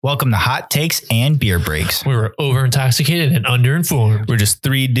Welcome to Hot Takes and Beer Breaks. We were over intoxicated and underinformed. We're just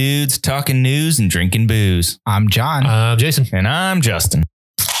three dudes talking news and drinking booze. I'm John. Jason. And I'm Justin.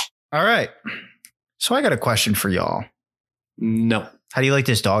 All right. So I got a question for y'all. No. How do you like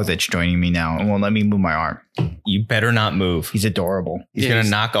this dog that's joining me now and won't let me move my arm? You better not move. He's adorable. He's going to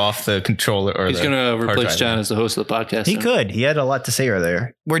knock off the controller. Or he's going to replace John as the host of the podcast. He could. He had a lot to say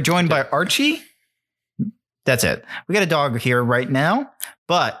earlier. We're joined by Archie. That's it. We got a dog here right now.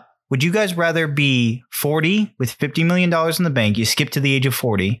 But would you guys rather be 40 with $50 million in the bank? You skip to the age of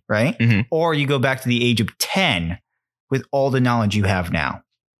 40, right? Mm-hmm. Or you go back to the age of 10 with all the knowledge you have now?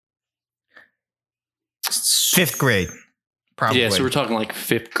 Fifth grade. Probably. Yeah, so we're talking like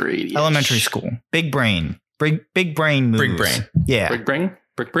fifth grade. Elementary school. Big brain. Big brain moves. Big brain. Yeah. Brick brain?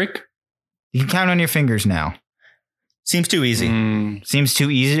 Brick? You can count on your fingers now. Seems too easy. Seems too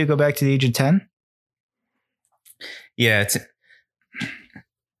easy to go back to the age of 10? Yeah, it's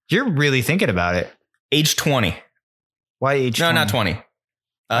You're really thinking about it. age 20. Why age 20? No, not 20.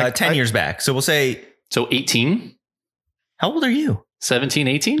 10 years back. So we'll say, So 18? how old are you? 17,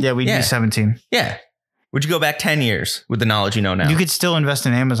 18? Yeah, we'd Yeah. be 17. Yeah. Would you go back 10 years with the knowledge you know now? You could still invest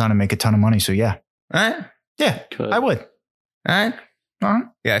in Amazon and make a ton of money. So yeah. All right. Yeah, Could. I would. All right. Uh-huh.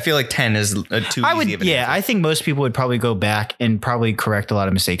 Yeah, I feel like 10 is too easy. I would. of an Yeah, answer. I think most people would probably go back and probably correct a lot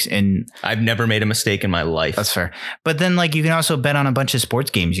of mistakes. And I've never made a mistake in my life. that's fair. But then like you can also bet on a bunch of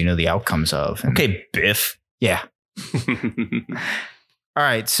sports games, you know, the outcomes of. And, Okay, Biff. Yeah. All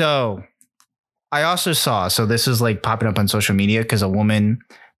right. So I also saw, so this is like popping up on social media because a woman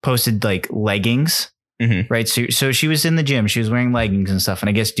posted like leggings, right? So she was in the gym. She was wearing leggings and stuff. And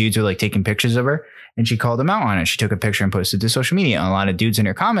I guess dudes were like taking pictures of her and she called them out on it. She took a picture and posted to social media. And a lot of dudes in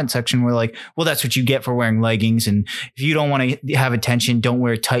her comment section were like, well, that's what you get for wearing leggings. And if you don't want to have attention, don't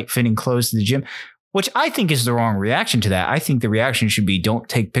wear tight fitting clothes to the gym, which I think is the wrong reaction to that. I think the reaction should be don't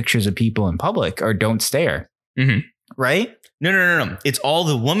take pictures of people in public or don't stare. Mhm. Right? No. It's all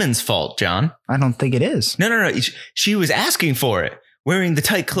the woman's fault, John. I don't think it is. No. She was asking for it. Wearing the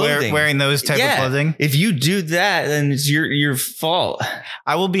tight clothing. Wearing those type of clothing. If you do that, then it's your fault.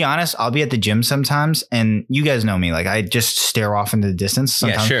 I will be honest. I'll be at the gym sometimes and you guys know me. Like I just stare off into the distance.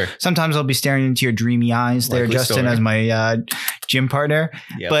 Sometimes, Yeah, sure. Sometimes I'll be staring into your dreamy eyes there, Likely Justin, story. as my gym partner.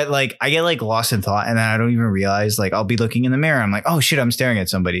 Yep. But like I get like lost in thought and then I don't even realize like I'll be looking in the mirror. I'm like, oh shit, I'm staring at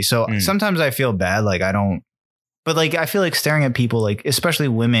somebody. So sometimes I feel bad. Like I don't, but like I feel like staring at people, like especially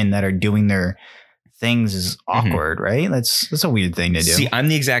women that are doing their things is awkward, right? That's a weird thing to do. See, I'm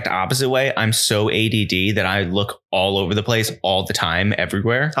the exact opposite way. I'm so ADD that I look all over the place all the time,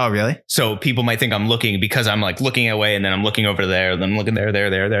 everywhere. Oh, really? So people might think I'm looking because I'm like looking away and then I'm looking over there, then I'm looking there.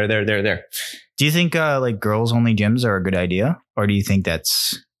 Do you think like girls only gyms are a good idea? Or do you think It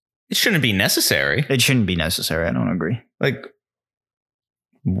shouldn't be necessary. it shouldn't be necessary? I don't agree. Like,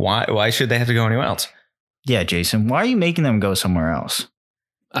 why should they have to go anywhere else? Yeah, Jason, why are you making them go somewhere else?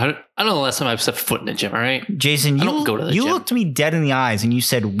 I don't know the last time I've stepped foot in the gym, all right? Jason, I don't go to the you gym. looked me dead in the eyes and you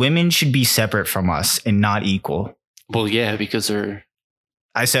said women should be separate from us and not equal. Well, yeah, because they're...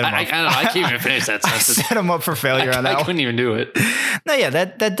 I set him I up. don't know. I can't even finish that I sentence. set him up for failure on that I one. couldn't even do it. No, yeah,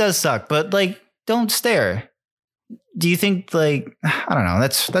 that does suck. But like, don't stare. Do you think like, I don't know.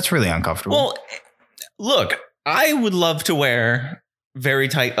 That's really uncomfortable. Well, look, I would love to wear very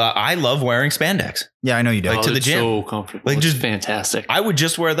tight. I love wearing spandex. Yeah, I know you do. Like, to the it's gym. so comfortable. Like, It's just- fantastic. I would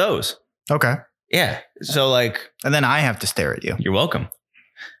just wear those. Okay. Yeah. So like, And then I have to stare at you. you're welcome.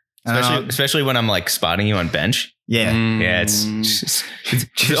 Uh, Especially when I'm like spotting you on bench. Yeah. Yeah, it's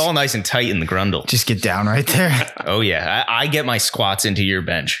all nice and tight in the grundle. Just get down right there. Oh yeah, I get my squats into your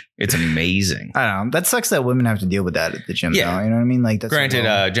bench. It's amazing. I don't know. That sucks that women have to deal with that at the gym. Yeah. Though, you know what I mean? Like that's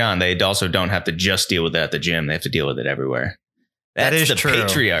Granted, John, they also don't have to just deal with that at the gym. They have to deal with it everywhere. That That's is the true.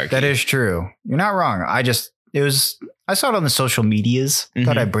 patriarchy. That is true. You're not wrong. I saw it on the social medias.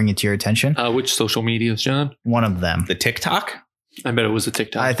 Thought Mhm. I'd bring it to your attention. Which social medias, John? One of them. The TikTok. I bet it was a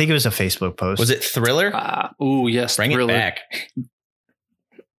TikTok. I think it was a Facebook post. Was it Thriller? Oh, yes. Bring Thriller. it back.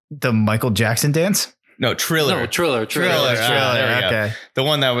 the Michael Jackson dance? No, Triller. No, Triller. Triller. There we go. Okay. The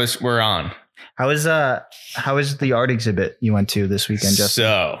one that we're on. How was the art exhibit you went to this weekend, Justin?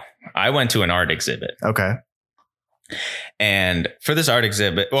 So I went to an art exhibit. Okay. And for this art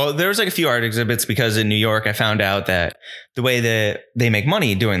exhibit, well, there was like a few art exhibits because in New York, I found out that the way that they make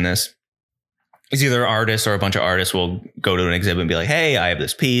money doing this is either artists or a bunch of artists will go to an exhibit and be like, hey, I have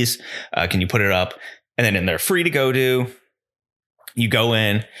this piece. Can you put it up? And then they're free to go to. You go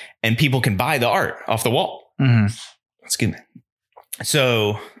in and people can buy the art off the wall. Mm-hmm. Excuse me.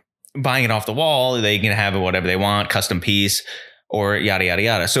 So buying it off the wall, they can have whatever they want, custom piece, or yada, yada,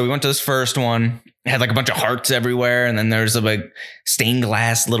 yada. So we went to this first one. It had like a bunch of hearts everywhere. And then there's like stained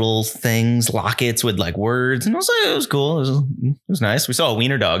glass little things, lockets with like words. And it was cool. It was nice. We saw a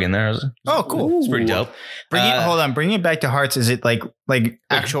wiener dog in there. Oh, cool. It's pretty dope. Hold on. Bringing it back to hearts. Is it like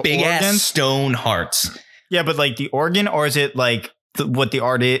actual big organs? ass stone hearts? Yeah, but like the organ, or is it like what the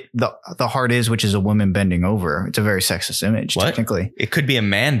heart is, which is a woman bending over? It's a very sexist image, technically. It could be a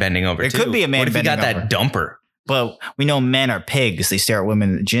man bending over. It could be a man. What if he got bending that dumper? But we know men are pigs. They stare at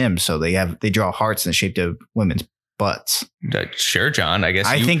women in the gym, so they draw hearts in the shape of women's butts. Sure, John. I guess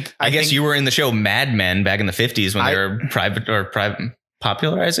I guess you were in the show Mad Men back in the 50s when they were private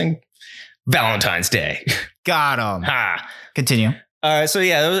popularizing Valentine's Day. Got him. Ha. Continue. So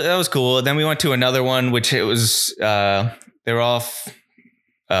yeah, that was cool. Then we went to another one, which it was they were all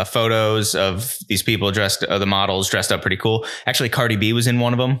photos of these people the models dressed up pretty cool. Actually, Cardi B was in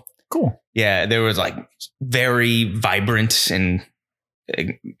one of them. Cool. Yeah, there was like very vibrant and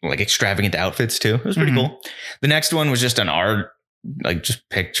like extravagant outfits too. It was pretty cool. The next one was just an art, like just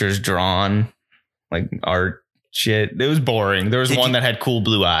pictures drawn, like art shit. It was boring. There was one that had cool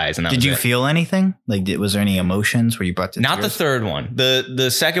blue eyes. And did you feel anything? Like, was there any emotions where you brought to Not tears? the third one. The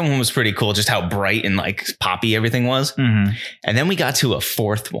second one was pretty cool, just how bright and like poppy everything was. Mm-hmm. And then we got to a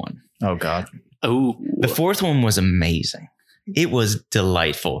fourth one. Oh God. Oh, the fourth one was amazing. It was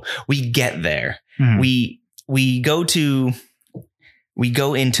delightful. We get there. Mm-hmm. We go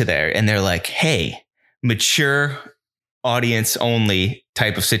into there and they're like, hey, mature audience only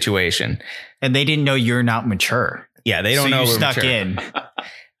type of situation. And they didn't know you're not mature. Yeah, they don't know we're stuck mature. in.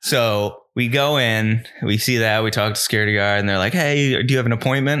 So we go in, we see that, we talk to security guard and they're like, hey, do you have an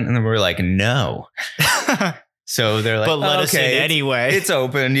appointment? And then we're like, no. So they're like, but let us in anyway. It's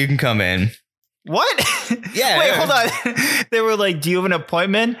open. You can come in. What? Yeah. Wait, hold on. They were like, do you have an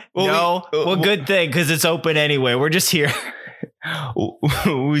appointment? Well, no. Good thing, because it's open anyway. We're just here.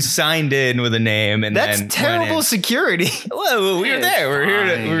 We signed in with a name, and that's then terrible security. Well, we were there. We're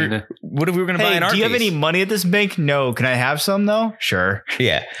here. What if we were going to buy an art do you piece? have any money at this bank? No. Can I have some though? Sure.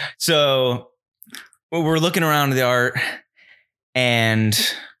 Yeah. So we're looking around the art, and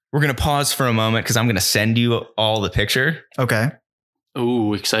we're going to pause for a moment because I'm going to send you all the picture. Okay.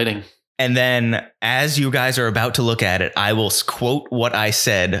 Oh, exciting. And then as you guys are about to look at it, I will quote what I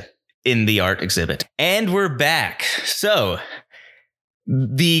said in the art exhibit. And we're back. So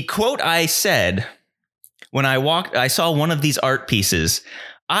the quote I said when I saw one of these art pieces,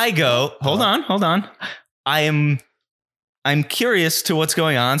 I go, hold on. I'm curious to what's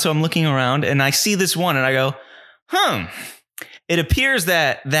going on. So I'm looking around and I see this one and I go, it appears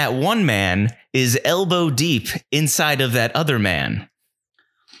that one man is elbow deep inside of that other man.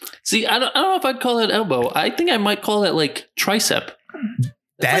 See, I don't know if I'd call that elbow. I think I might call that like tricep.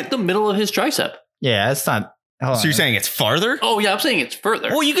 That's like the middle of his tricep. Yeah, it's not. So you're saying it's farther? Oh yeah, I'm saying it's further.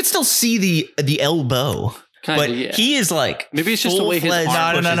 Well, you could still see the elbow. Kinda, but yeah. He is like maybe it's just the way his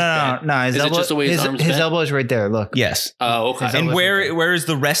arm No. His elbow, just the way his arm's his bent? elbow is right there. Look. Yes. Oh, okay. And where is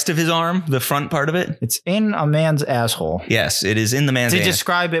the rest of his arm? The front part of it? It's in a man's asshole. Yes, it is in the man's. To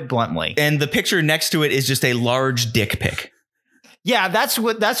describe it bluntly. And the picture next to it is just a large dick pic. Yeah, that's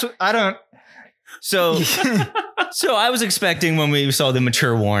what I don't. So I was expecting when we saw the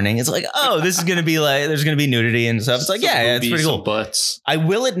mature warning, it's like, oh, this is going to be like, there's going to be nudity and stuff. It's like, yeah, it's pretty cool. Butts. I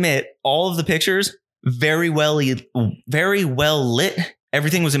will admit, all of the pictures, very well lit.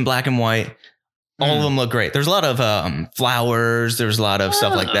 Everything was in black and white. All of them look great. There's a lot of flowers. There's a lot of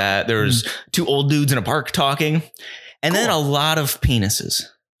stuff like that. There's two old dudes in a park talking. And then a lot of penises.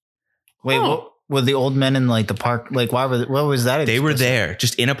 Wait, what? Were the old men in like the park? Like, what was that? They were there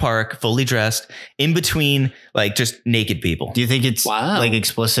just in a park, fully dressed, in between like just naked people. Do you think it's like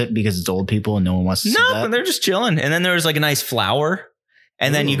explicit because it's old people and no one wants to see that? No, they're just chilling. And then there's like a nice flower.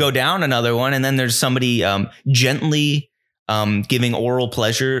 And then you go down another one. And then there's somebody gently giving oral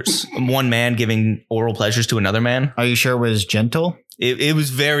pleasures. One man giving oral pleasures to another man. Are you sure it was gentle? It was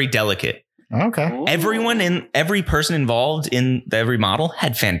very delicate. Okay. Ooh. Every person involved in every model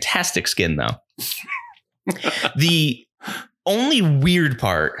had fantastic skin though. The only weird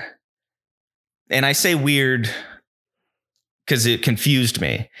part, and I say weird because it confused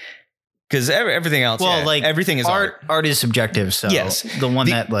me, because everything else, like everything is art. Art is subjective. So yes, the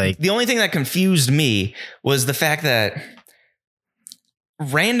only thing that confused me was the fact that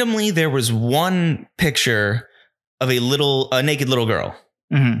randomly there was one picture of a naked little girl.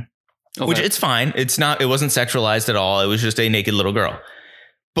 Mm-hmm. Okay. Which it's fine. It wasn't sexualized at all. It was just a naked little girl.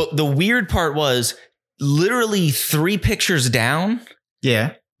 But the weird part was literally 3 pictures down.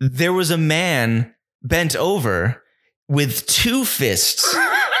 Yeah. There was a man bent over with 2 fists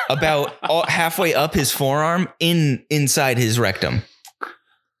about halfway up his forearm inside his rectum.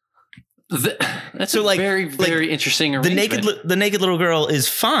 That's so very interesting arrangement. The naked little girl is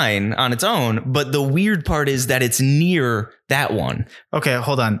fine on its own, but the weird part is that it's near that one. Okay,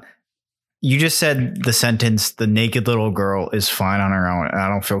 hold on. You just said the sentence, the naked little girl is fine on her own, and I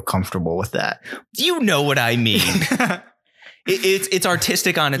don't feel comfortable with that. You know what I mean. It's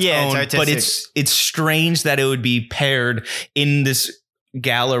artistic on its own, but it's strange that it would be paired in this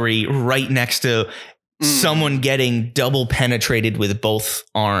gallery right next to someone getting double penetrated with both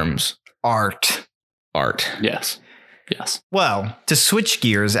arms. Art. Yes. Well, to switch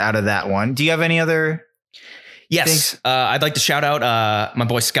gears out of that one, do you have any other? Yes. I'd like to shout out my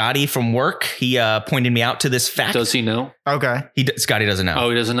boy Scotty from work. He pointed me out to this fact. Does he know? Okay. Scotty doesn't know. Oh,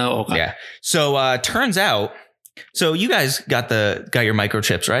 he doesn't know? Okay. Yeah. So turns out, so you guys got your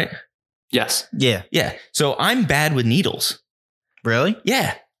microchips, right? Yes. Yeah. Yeah. So I'm bad with needles. Really?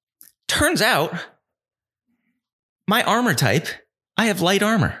 Yeah. Turns out my armor type, I have light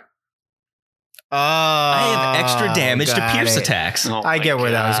armor. I have extra damage to pierce attacks. Oh I get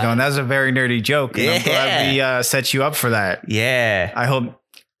where that was going. That was a very nerdy joke. And I'm glad we set you up for that. Yeah. I hope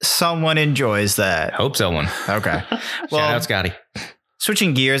someone enjoys that. Hope someone. Okay. Shout out Scotty.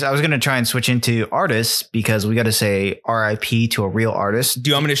 Switching gears, I was going to try and switch into artists because we got to say RIP to a real artist. Do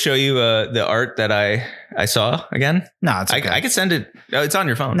you want me to show you the art that I saw again? No, it's okay. I could send it. It's on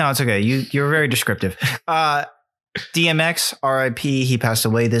your phone. No, it's okay. You're very descriptive. DMX, RIP. He passed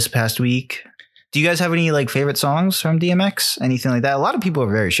away this past week. Do you guys have any favorite songs from DMX? Anything like that? A lot of people are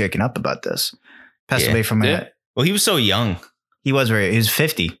very shaken up about this. Passed away from it. Well, he was so young. He was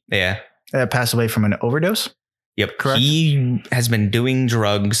 50. Yeah. Passed away from an overdose. Yep. Correct. He has been doing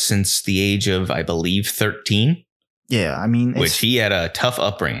drugs since the age of, I believe, 13. Yeah. I mean, which he had a tough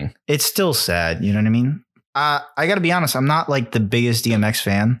upbringing. It's still sad. You know what I mean? I got to be honest. I'm not the biggest DMX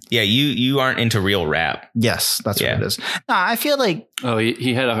fan. Yeah. You aren't into real rap. Yes. That's what it is. Nah, I feel like. Oh,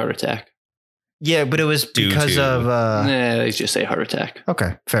 he had a heart attack. Yeah, but it was because of... let's just say heart attack.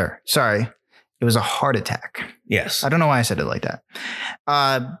 Okay, fair. Sorry. It was a heart attack. Yes. I don't know why I said it like that.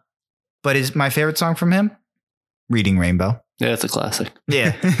 But is my favorite song from him? Reading Rainbow. Yeah, it's a classic.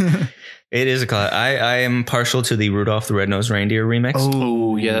 Yeah. It is a classic. I am partial to the Rudolph the Red-Nosed Reindeer remix.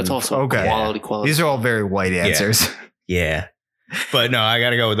 Oh, yeah, that's also quality. These are all very white answers. Yeah. But no, I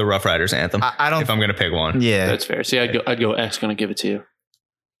got to go with the Rough Riders anthem. I don't... If I'm going to pick one. Yeah. That's fair. See, I'd go X, going to give it to you.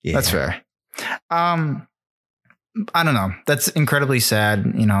 Yeah. That's fair. I don't know. That's incredibly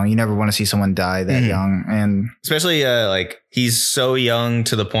sad. You know, you never want to see someone die that young, and especially he's so young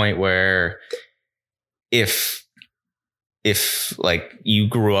to the point where if you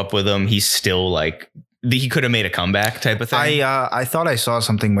grew up with him, he's still he could have made a comeback type of thing. I thought I saw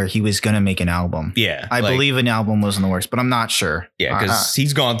something where he was going to make an album. Yeah. I believe an album was in the works, but I'm not sure. Yeah. Cause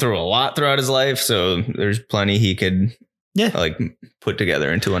he's gone through a lot throughout his life. So there's plenty he could put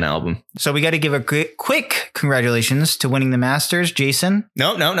together into an album. So we got to give a quick congratulations to winning the Masters, Jason.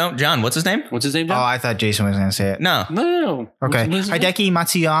 No. John, what's his name? What's his name, John? Oh, I thought Jason was going to say it. No. Okay. Hideki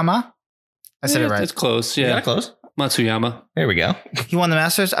Matsuyama. I said it right. It's close. Yeah. Close. Matsuyama. There we go. He won the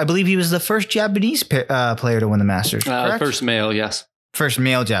Masters. I believe he was the first Japanese player to win the Masters. First male, yes. First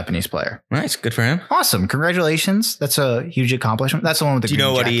male Japanese player. Nice. Good for him. Awesome. Congratulations. That's a huge accomplishment. That's the one with the green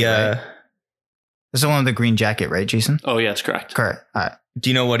jacket. Do you know what he... Right? That's the one with the green jacket, right, Jason? Oh, yes, correct. Correct. All right. Do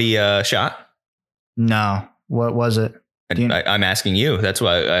you know what he shot? No. What was it? I'm asking you. That's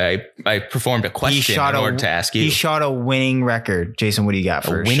why I performed a question in order to ask you. He shot a winning record. Jason, what do you got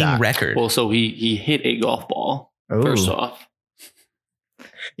for a winning record? Well, so he hit a golf ball, first off.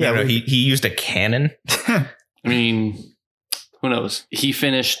 Yeah, no, he used a cannon. I mean, who knows? He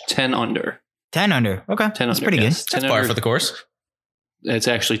finished 10 under. 10 under. Okay. 10 That's under, pretty good. That's par for the course. It's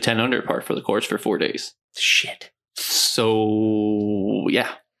actually 10 under par for the course for 4 days. Shit. So, yeah.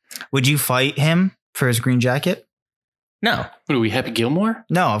 Would you fight him for his green jacket? No. What are we, Happy Gilmore?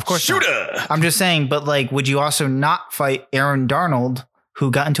 No, of course not. I'm just saying, but would you also not fight Aaron Darnold, who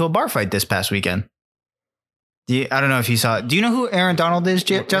got into a bar fight this past weekend? I don't know if you saw it. Do you know who Aaron Darnold is,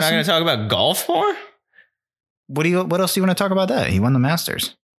 Justin? We're not going to talk about golf more? What else do you want to talk about that? He won the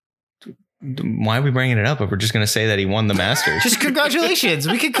Masters. Why are we bringing it up if we're just going to say that he won the Masters? Just congratulations.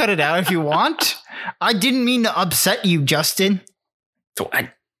 We could cut it out if you want. I didn't mean to upset you, Justin. So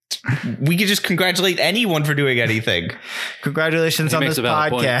we could just congratulate anyone for doing anything. Congratulations on this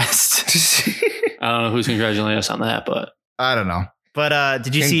podcast. I don't know who's congratulating us on that, but I don't know. But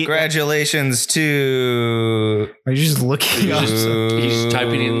did you see? Congratulations to. Are you just looking? He's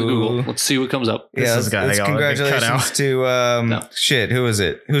typing in Google. Let's see what comes up. Yeah, congratulations to. Shit, who is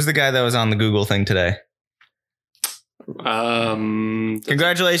it? Who's the guy that was on the Google thing today?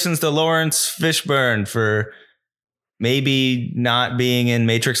 Congratulations to Lawrence Fishburne for maybe not being in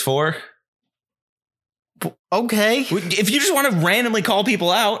Matrix 4. Okay. If you just want to randomly call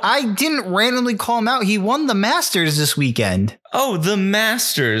people out. I didn't randomly call him out. He won the Masters this weekend. Oh, the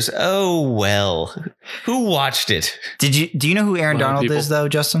Masters. Oh, well. Who watched it? Do you know who Aaron Donald is, though,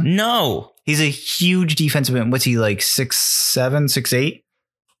 Justin? No. He's a huge defensive end. What's he, like 6'7", 6'8"?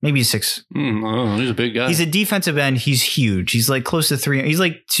 Maybe 6. Oh, he's a big guy. He's a defensive end. He's huge. He's like close to 3. He's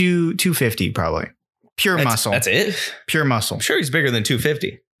like 250 probably. Pure muscle. That's it? Pure muscle. I'm sure he's bigger than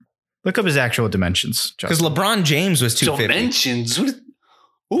 250. Look up his actual dimensions. Because LeBron James was 250. Dimensions?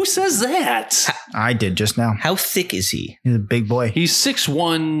 Who says that? I did just now. How thick is he? He's a big boy. He's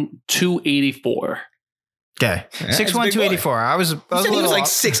 6'1", 284. Okay. 6'1", 284. I was a little he was like off.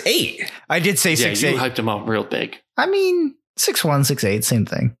 6'8". I did say 6'8". You hyped him up real big. I mean, 6'1", 6'8", same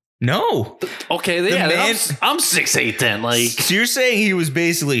thing. No. Okay, The yeah, man- I'm 6'8" then. Like, So you're saying he was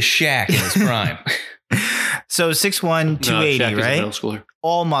basically Shaq in his prime. So 6'1", 280, Shaq is a right? middle schooler.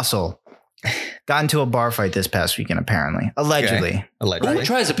 All muscle. Got into a bar fight this past weekend, apparently. Allegedly. Okay. Who Allegedly.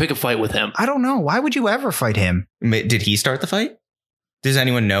 tries to pick a fight with him? I don't know. Why would you ever fight him? Did he start the fight? Does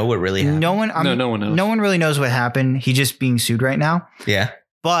anyone know what really happened? No one knows. No one really knows what happened. He's just being sued right now. Yeah.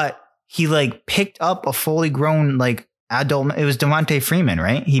 But he like picked up a fully grown like adult. It was Devontae Freeman,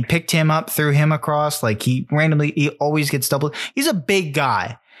 right? He picked him up, threw him across. Like he always gets doubled. He's a big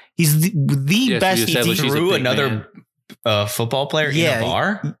guy. He's the best. He's a Threw big another football player in a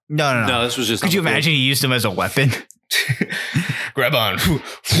bar? No. This was just. Could you imagine he used him as a weapon? Grab on.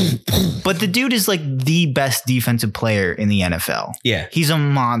 But the dude is like the best defensive player in the NFL. Yeah. He's a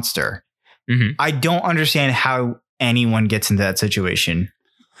monster. Mhm. I don't understand how anyone gets into that situation.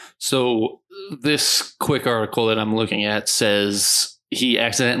 So this quick article that I'm looking at says he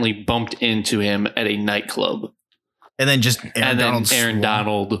accidentally bumped into him at a nightclub. And then just Aaron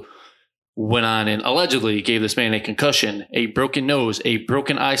Donald went on and allegedly gave this man a concussion, a broken nose, a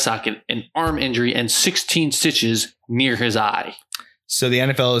broken eye socket, an arm injury, and 16 stitches near his eye. So the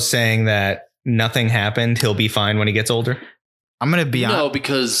NFL is saying that nothing happened. He'll be fine when he gets older. I'm going to be No, honest.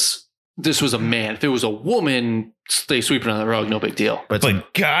 because this was a man. If it was a woman, they sweep it on the rug, no big deal.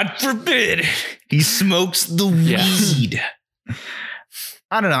 But God forbid he smokes the Yes. weed.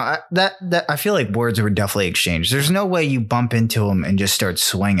 I don't know. That I feel like words were definitely exchanged. There's no way you bump into him and just start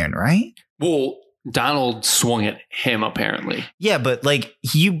swinging, right? Well, Donald swung at him, apparently. Yeah, but like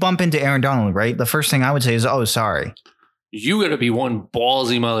you bump into Aaron Donald, right? The first thing I would say is, "Oh, sorry." You got to be one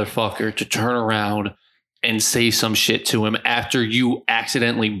ballsy motherfucker to turn around and say some shit to him after you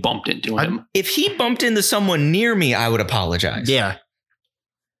accidentally bumped into him. If he bumped into someone near me, I would apologize. Yeah.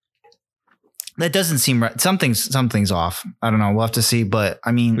 That doesn't seem right. Something's off. I don't know. We'll have to see. But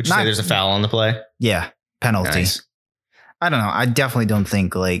I mean, Would you say there's a foul on the play? Yeah, penalty. Nice. I don't know. I definitely don't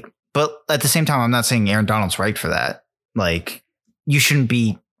think like, but at the same time, I'm not saying Aaron Donald's right for that. Like, you shouldn't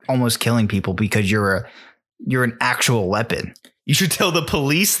be almost killing people because you're an actual weapon. You should tell the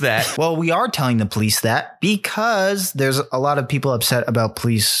police that. Well, we are telling the police that because there's a lot of people upset about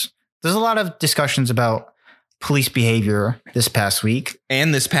police. There's a lot of discussions about police behavior this past week.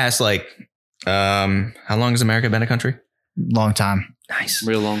 And this past, like, how long has America been a country? Long time. Nice.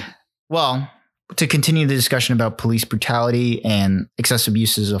 Real long. Well, to continue the discussion about police brutality and excessive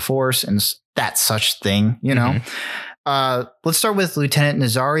uses of force and that such thing, you know, let's start with Lieutenant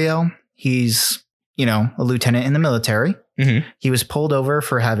Nazario. He's, a lieutenant in the military. Mm-hmm. He was pulled over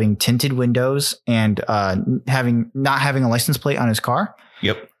for having tinted windows and not having a license plate on his car.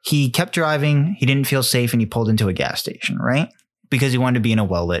 Yep. He kept driving. He didn't feel safe and he pulled into a gas station, right? Because he wanted to be in a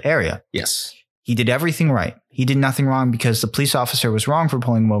well-lit area. Yes. He did everything right. He did nothing wrong because the police officer was wrong for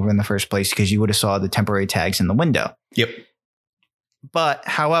pulling him over in the first place because you would have saw the temporary tags in the window. Yep. But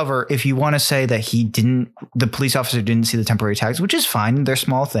however, if you want to say that the police officer didn't see the temporary tags, which is fine. They're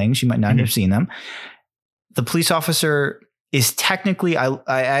small things. You might not have seen them. The police officer is technically, I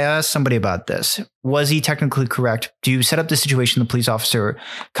asked somebody about this. Was he technically correct to set up the situation? The police officer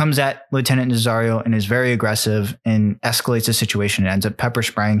comes at Lieutenant Nazario and is very aggressive and escalates the situation and ends up pepper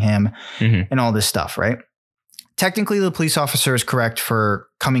spraying him and all this stuff, right? Technically, the police officer is correct for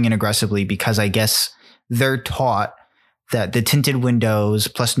coming in aggressively because I guess they're taught that the tinted windows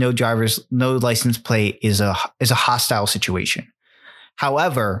plus no license plate is a hostile situation.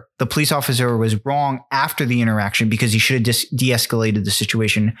 However, the police officer was wrong after the interaction because he should have just de-escalated the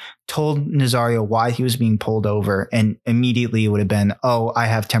situation, told Nazario why he was being pulled over, and immediately it would have been, "Oh, I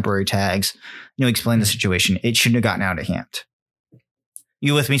have temporary tags." Explain the situation. It shouldn't have gotten out of hand.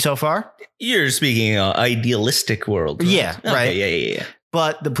 You with me so far? You're speaking idealistic world. Right? Yeah, Okay, right. Yeah.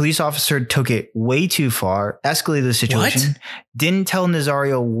 But the police officer took it way too far, escalated the situation, didn't tell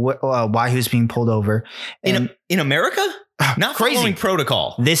Nazario why he was being pulled over. In America? Not crazy. Following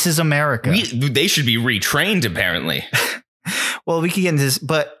protocol. This is America. They should be retrained, apparently. Well, we can get into this,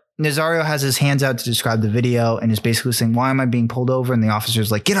 but Nazario has his hands out to describe the video and is basically saying, why am I being pulled over? And the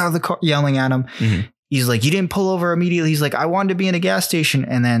officer's like, get out of the car, yelling at him. Mm-hmm. He's like, you didn't pull over immediately. He's like, I wanted to be in a gas station.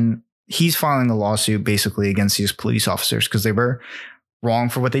 And then he's filing a lawsuit basically against these police officers because they were wrong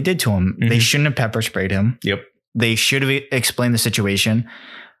for what they did to him. Mm-hmm. They shouldn't have pepper sprayed him. Yep. They should have explained the situation.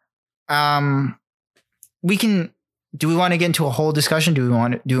 Do we want to get into a whole discussion? Do you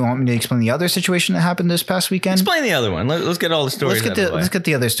want me to explain the other situation that happened this past weekend? Explain the other one. Let's get all the stories. Let's get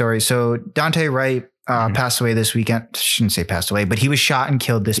the other story. So Dante Wright passed away this weekend. I shouldn't say passed away, but he was shot and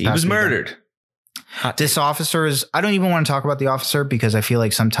killed this past weekend. He was murdered. This officer is, I don't even want to talk about the officer because I feel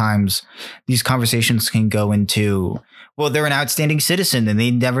like sometimes these conversations can go into, well, they're an outstanding citizen and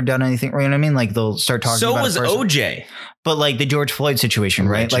they've never done anything. Right? You know what I mean? Like they'll start talking about it. So was OJ. But like the George Floyd situation,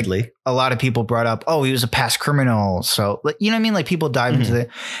 right? Allegedly. Like a lot of people brought up, oh, he was a past criminal. So, you know what I mean? Like people dive into it.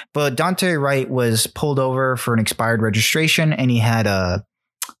 But Dante Wright was pulled over for an expired registration and he had a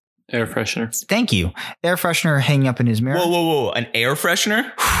air freshener. Thank you. Air freshener hanging up in his mirror. Whoa. An air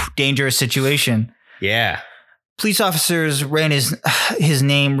freshener? Dangerous situation. Yeah. Police officers ran his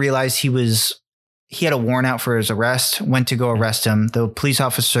name, realized he had a warrant out for his arrest, went to go arrest him. The police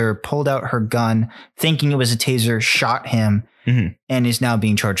officer pulled out her gun, thinking it was a taser, shot him, and is now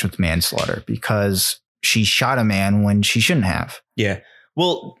being charged with manslaughter because she shot a man when she shouldn't have. Yeah.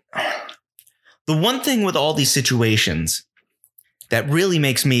 Well, the one thing with all these situations that really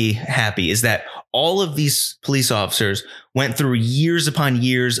makes me happy is that all of these police officers went through years upon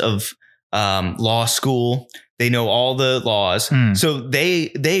years of law school. They know all the laws. So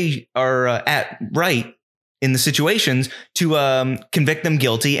they are at right in the situations to convict them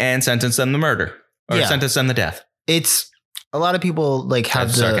guilty and sentence them to murder or sentence them to death. It's a lot of people like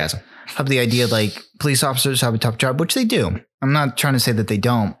have the idea like police officers have a tough job, which they do. I'm not trying to say that they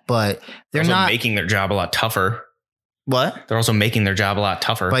don't, but they're also not making their job a lot tougher. What? They're also making their job a lot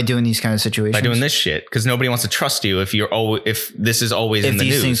tougher by doing these kind of situations. By doing this shit because nobody wants to trust you if this is always in the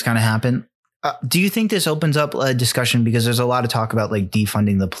news. If these things kind of happen. Do you think this opens up a discussion because there's a lot of talk about like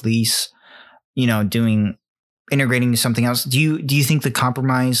defunding the police, you know, integrating something else? Do you think the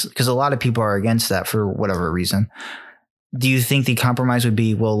compromise, because a lot of people are against that for whatever reason. Do you think the compromise would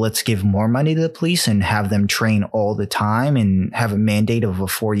be, well, let's give more money to the police and have them train all the time and have a mandate of a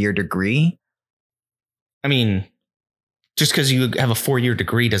 4-year degree? I mean, just because you have a 4-year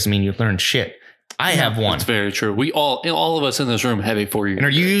degree doesn't mean you've learned shit. I have one. That's very true. We all of us in this room have a 4-year. And are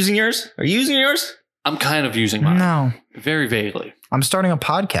you using yours? I'm kind of using mine. No. Very vaguely. I'm starting a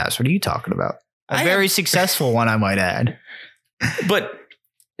podcast. What are you talking about? A very successful one, I might add. But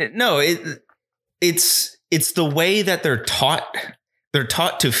no, it's the way that they're taught. They're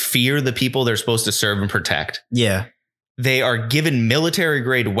taught to fear the people they're supposed to serve and protect. Yeah. They are given military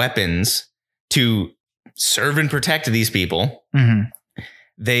grade weapons to serve and protect these people. Mm-hmm.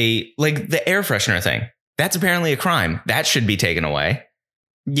 They like the air freshener thing. That's apparently a crime. That should be taken away.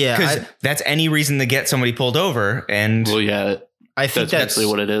 Yeah. Because that's any reason to get somebody pulled over. And well, yeah, I think that's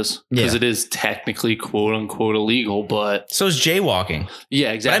what it is. Because it is technically quote unquote illegal, but so is jaywalking.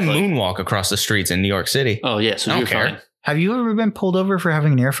 Yeah, exactly. But I moonwalk across the streets in New York City. Oh yeah. So you're fine. Have you ever been pulled over for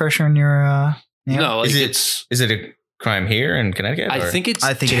having an air freshener in your No, like is it a crime here in Connecticut? I think it's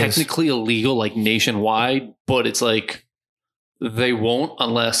technically illegal, like nationwide, but it's like they won't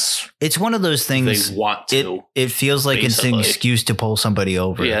unless it's one of those things they want to. It feels like basically. It's an excuse to pull somebody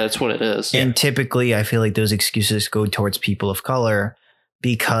over. Yeah, that's what it is. And typically I feel like those excuses go towards people of color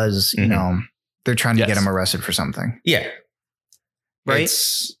because, you know, they're trying to get them arrested for something. Yeah. Right.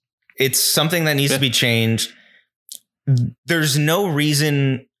 It's something that needs to be changed. There's no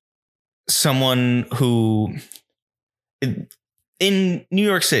reason someone who in New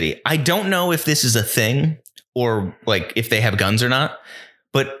York City, I don't know if this is a thing or like if they have guns or not,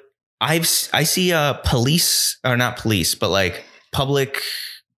 but I see police or not police, but like public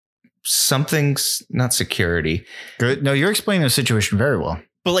something's not security. Good. No, you're explaining the situation very well.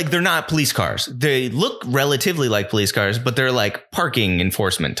 But like they're not police cars. They look relatively like police cars, but they're like parking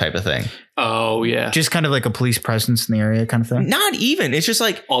enforcement type of thing. Oh, yeah. Just kind of like a police presence in the area kind of thing. Not even. It's just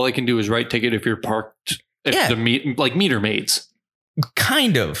like all they can do is write ticket if you're parked. Like meter maids.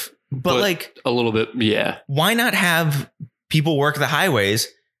 Kind of. But like a little bit. Yeah. Why not have people work the highways?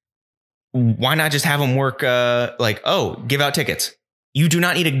 Why not just have them work give out tickets? You do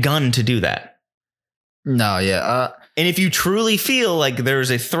not need a gun to do that. No, yeah. And if you truly feel like there's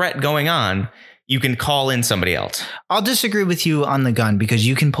a threat going on, you can call in somebody else. I'll disagree with you on the gun because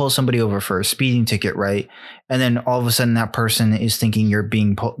you can pull somebody over for a speeding ticket, right? And then all of a sudden that person is thinking they're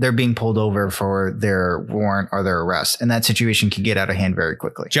being pulled over for their warrant or their arrest. And that situation can get out of hand very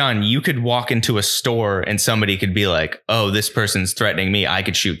quickly. John, you could walk into a store and somebody could be like, oh, this person's threatening me. I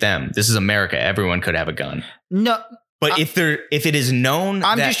could shoot them. This is America. Everyone could have a gun. No. But if it is known,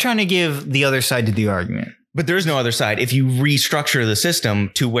 I'm just trying to give the other side to the argument. But there's no other side. If you restructure the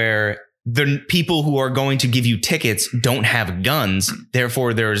system to where the people who are going to give you tickets don't have guns,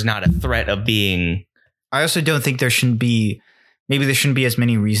 therefore there is not a threat of being. I also don't think there shouldn't be as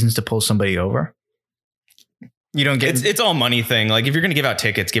many reasons to pull somebody over. You don't get it's all money thing. Like if you're going to give out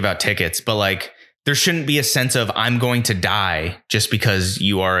tickets, but like there shouldn't be a sense of I'm going to die just because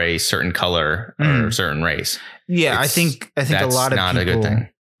you are a certain color or a certain race. Yeah, I think a lot of not people a good thing.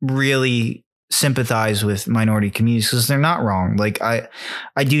 Really sympathize with minority communities because they're not wrong. Like I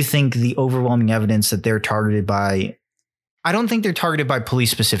do think the overwhelming evidence that they're targeted by, I don't think they're targeted by police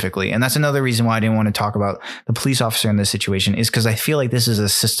specifically. And that's another reason why I didn't want to talk about the police officer in this situation is because I feel like this is a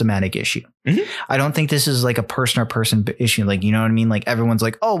systematic issue. Mm-hmm. I don't think this is like a person issue. Like, you know what I mean? Like everyone's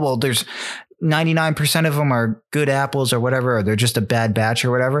like, oh, well, there's 99% of them are good apples or whatever, or they're just a bad batch or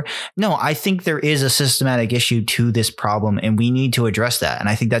whatever. No, I think there is a systematic issue to this problem and we need to address that. And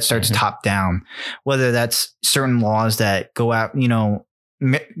I think that starts top down, whether that's certain laws that go out, you know,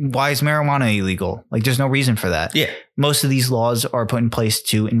 why is marijuana illegal? Like there's no reason for that. Yeah. Most of these laws are put in place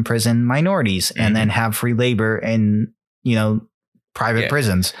to imprison minorities and then have free labor in, you know, private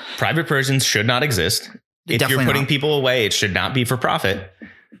prisons. Private prisons should not exist. If you're putting people away, it should not be for profit.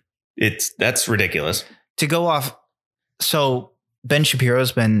 That's ridiculous. To go off. So Ben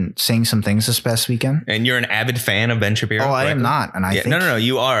Shapiro's been saying some things this past weekend. And you're an avid fan of Ben Shapiro? Oh, I am not. And I think no,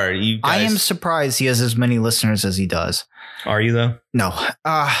 you are. You guys, I am surprised he has as many listeners as he does. Are you though? No.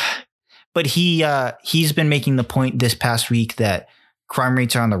 But he's been making the point this past week that crime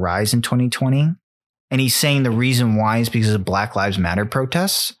rates are on the rise in 2020. And he's saying the reason why is because of Black Lives Matter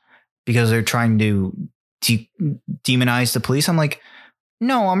protests, because they're trying to demonize the police. I'm like,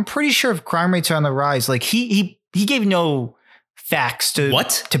 no, I'm pretty sure if crime rates are on the rise, like he gave no facts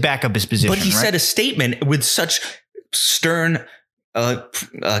to back up his position. But he said a statement with such stern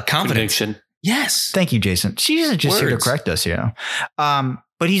confidence. Conviction. Yes. Thank you, Jason. She's just here to correct us, you know.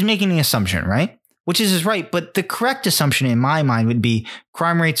 But he's making an assumption, right? Which is right. But the correct assumption in my mind would be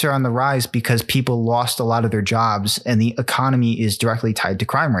crime rates are on the rise because people lost a lot of their jobs and the economy is directly tied to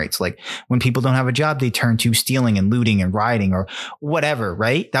crime rates. Like when people don't have a job, they turn to stealing and looting and rioting or whatever,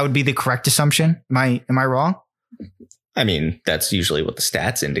 right? That would be the correct assumption. Am I wrong? I mean, that's usually what the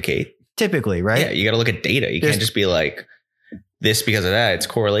stats indicate. Typically, right? Yeah, you got to look at data. You can't just be like this because of that. It's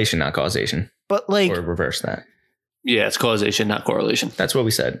correlation, not causation. But like, or reverse that. Yeah, it's causation, not correlation. That's what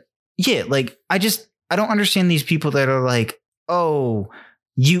we said. Yeah, like I don't understand these people that are like, oh,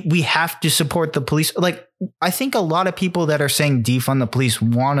 we have to support the police. Like, I think a lot of people that are saying defund the police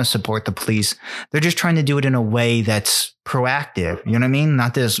want to support the police. They're just trying to do it in a way that's proactive. You know what I mean?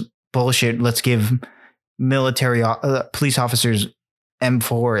 Not this bullshit. Let's give military police officers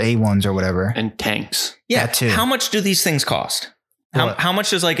M4 A1s or whatever. And tanks. Yeah. That too. How much do these things cost? How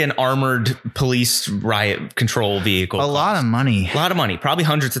much does like an armored police riot control vehicle cost? A lot of money. A lot of money. Probably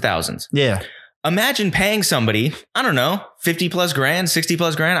hundreds of thousands. Yeah. Imagine paying somebody, I don't know, 50 plus grand, 60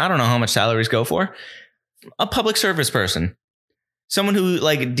 plus grand. I don't know how much salaries go for. A public service person. Someone who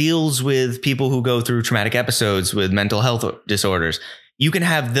like deals with people who go through traumatic episodes with mental health disorders. You can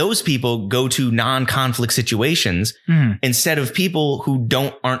have those people go to non-conflict situations instead of people who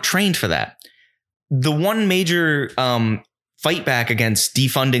aren't trained for that. The one major fight back against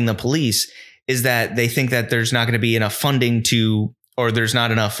defunding the police is that they think that there's not going to be enough funding or there's not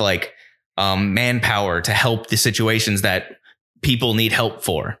enough like manpower to help the situations that people need help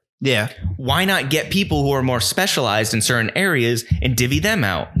for. Yeah. Why not get people who are more specialized in certain areas and divvy them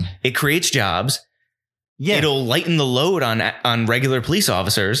out? It creates jobs. Yeah. It'll lighten the load on regular police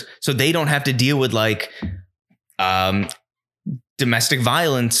officers so they don't have to deal with like domestic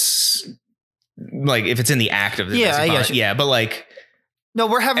violence. Like if it's in the act of the but like no,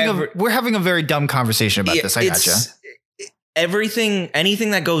 we're having a very dumb conversation about this. I gotcha.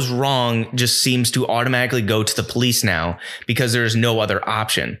 Anything that goes wrong just seems to automatically go to the police now because there's no other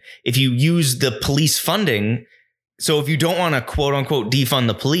option. If you use the police funding, so if you don't want to quote unquote defund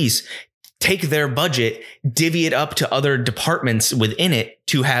the police, take their budget, divvy it up to other departments within it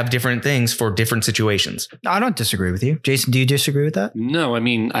to have different things for different situations. I don't disagree with you. Jason, do you disagree with that? No, I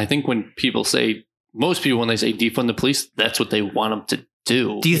mean, I think when most people, when they say defund the police, that's what they want them to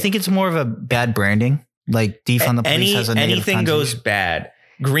do. Do you think it's more of a bad branding? Like defund the police has a negative anything connotation? goes bad.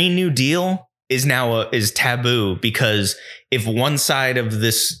 Green New Deal is now is taboo because if one side of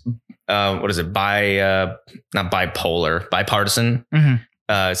this, not bipolar, bipartisan.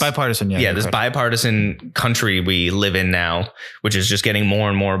 Bipartisan, yeah. This bipartisan country we live in now, which is just getting more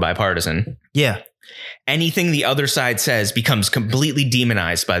and more bipartisan. Yeah. Anything the other side says becomes completely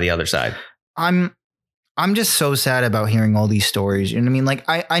demonized by the other side. I'm just so sad about hearing all these stories. You know what I mean? Like,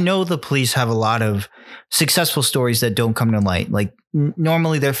 I know the police have a lot of successful stories that don't come to light. Like,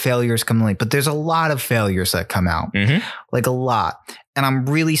 normally their failures come to light, but there's a lot of failures that come out. Like, a lot. And I'm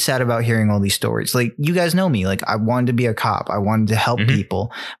really sad about hearing all these stories. Like, you guys know me. Like, I wanted to be a cop. I wanted to help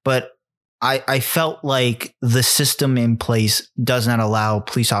people. But I felt like the system in place does not allow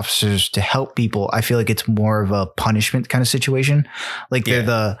police officers to help people. I feel like it's more of a punishment kind of situation. Like,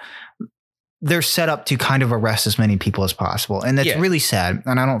 they're set up to kind of arrest as many people as possible. And that's really sad.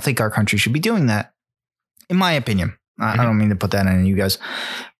 And I don't think our country should be doing that, in my opinion. I don't mean to put that on you guys,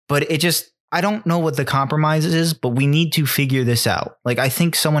 but I don't know what the compromise is, but we need to figure this out. Like, I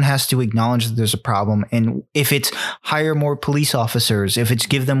think someone has to acknowledge that there's a problem. And if it's hire more police officers, if it's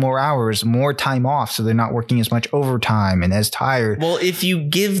give them more hours, more time off, so they're not working as much overtime and as tired. Well, if you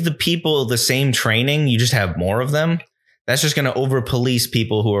give the people the same training, you just have more of them. That's just going to over police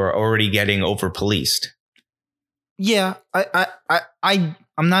people who are already getting over policed. Yeah.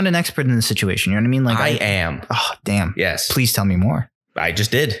 I'm not an expert in this situation. You know what I mean? Like, I am. Oh, damn. Yes. Please tell me more. I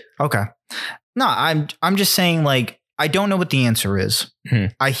just did. Okay. No, I'm just saying, like, I don't know what the answer is.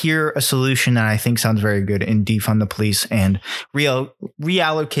 I hear a solution that I think sounds very good in defund the police and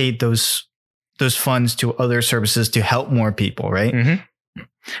reallocate those funds to other services to help more people, right?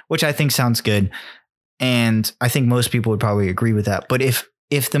 Which I think sounds good. And I think most people would probably agree with that. But if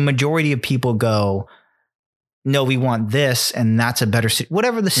the majority of people go, no, we want this, and that's a better,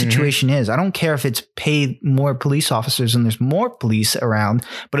 whatever the situation is. I don't care if it's paid more police officers and there's more police around,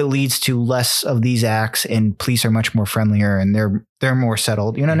 but it leads to less of these acts and police are much more friendlier and they're more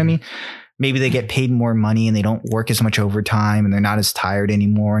settled. You know what I mean? Maybe they get paid more money and they don't work as much overtime and they're not as tired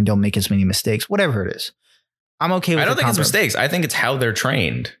anymore and don't make as many mistakes, whatever it is. I'm okay with it. I don't think it's mistakes. I think it's how they're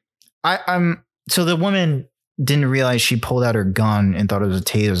trained. So the woman didn't realize she pulled out her gun and thought it was a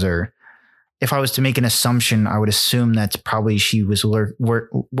taser. If I was to make an assumption, I would assume that's probably she was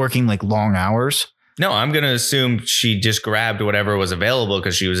working like long hours. No, I'm going to assume she just grabbed whatever was available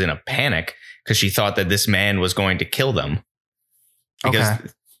because she was in a panic because she thought that this man was going to kill them. Because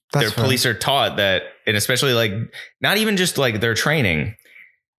their police are taught that, and especially like not even just like their training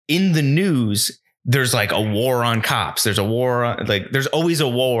in the news. There's like a war on cops. There's a war on, like, there's always a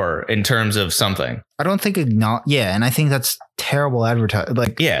war in terms of something. I don't think and I think that's terrible advertising.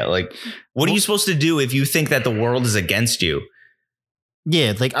 Like, what are you supposed to do if you think that the world is against you?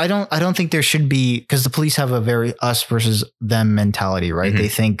 Yeah, like I don't think there should be, because the police have a very us versus them mentality, right? They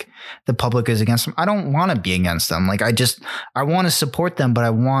think the public is against them. I don't want to be against them. Like, I want to support them, but I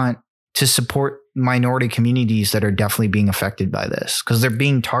want to support minority communities that are definitely being affected by this because they're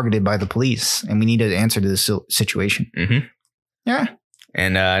being targeted by the police and we need to answer to this situation. Yeah.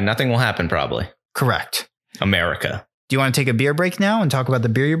 And nothing will happen probably. Correct. America. Do you want to take a beer break now and talk about the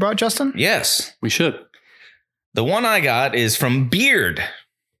beer you brought, Justin? Yes. We should. The one I got is from Beard.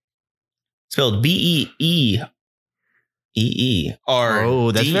 Spelled Beeee.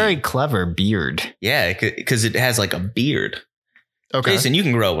 Oh, that's very clever. Beard. Yeah, because it has like a beard. Okay. Jason, you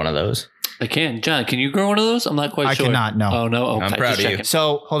can grow one of those. I can. John, can you grow one of those? I'm not quite sure. I cannot, no. Oh, no? Okay. I'm proud of you.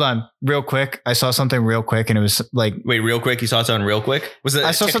 So, hold on. Real quick. I saw something real quick and it was like... Wait, real quick? You saw something real quick? Was it?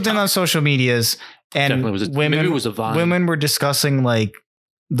 I saw something on social medias and maybe it was a Vine. Women were discussing like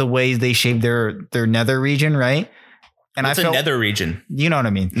the ways they shave their nether region, right? And What's a nether region? You know what I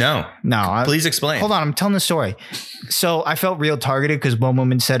mean? No. Please explain. Hold on. I'm telling the story. So I felt real targeted because one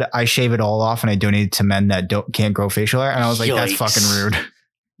woman said I shave it all off and I donate it to men that can't grow facial hair. And I was like, that's fucking rude.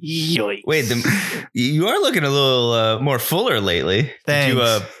 Yoink. Wait, you are looking a little more fuller lately. Thanks.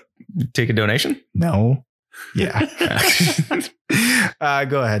 Did you take a donation? No. Yeah.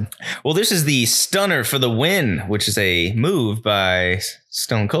 Go ahead. Well, this is the Stunner for the Win, which is a move by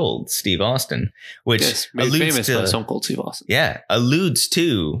Stone Cold Steve Austin, which made alludes famous to by Stone Cold Steve Austin. Yeah, alludes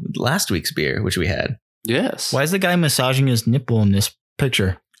to last week's beer, which we had. Yes. Why is the guy massaging his nipple in this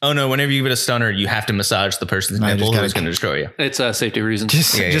picture? Oh no! Whenever you get a stunner, you have to massage the person's nipple who's going to destroy you. It's safety reasons.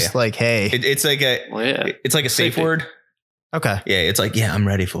 Just like, hey, it's like it's like a safe word. Okay. Yeah, it's like, yeah, I'm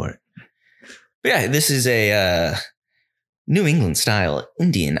ready for it. But yeah, this is a New England style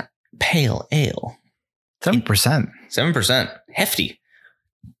Indian pale ale. 7%. 7%. Hefty.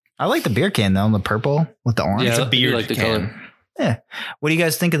 I like the beer can though, the purple with the orange. It's a beer like the can. color. Yeah. What do you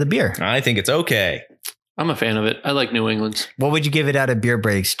guys think of the beer? I think it's okay. I'm a fan of it. I like New England's. What would you give it out of beer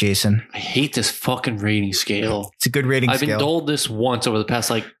breaks, Jason? I hate this fucking rating scale. It's a good rating I've scale. been told this once over the past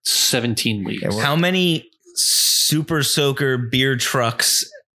like 17 weeks. Yeah, How many Super Soaker beer trucks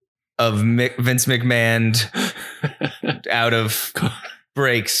of Vince McMahon out of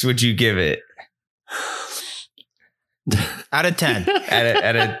breaks would you give it? Out of 10.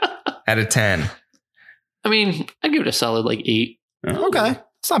 Out of 10. I mean, I'd give it a solid like 8. Okay.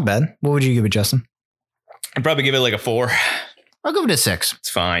 It's not bad. What would you give it, Justin? I'd probably give it like a 4. I'll give it a 6. It's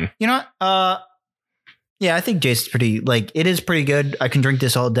fine. You know what? Yeah, I think Jason's pretty, like, it is pretty good. I can drink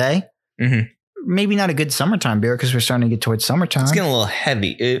this all day. Mm-hmm. Maybe not a good summertime beer because we're starting to get towards summertime. It's getting a little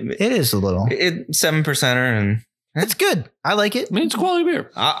heavy. It is a little. It 7%er, and It's good. I like it. I mean, it's quality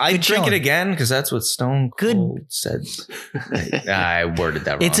beer. I Good drink it chilling. again because that's what Stone Good. Cold said. I worded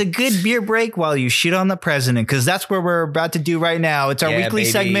that wrong. It's a good beer break while you shit on the president because that's what we're about to do right now. It's our Yeah, weekly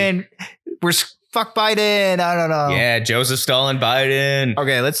baby. segment. We're fuck Biden. I don't know. Yeah, Joseph Stalin Biden.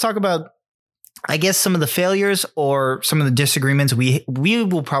 Okay, let's talk about, I guess, some of the failures or some of the disagreements we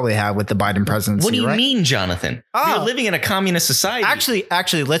will probably have with the Biden presidency. What do you right? mean, Jonathan? Oh. We're living in a communist society.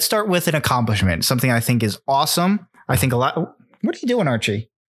 Actually, let's start with an accomplishment. Something I think is awesome. I think a lot. What are you doing, Archie?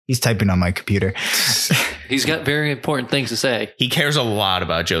 He's typing on my computer. He's got very important things to say. he cares a lot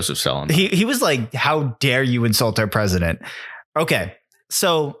about Joseph Stalin. He was like, "How dare you insult our president?" Okay,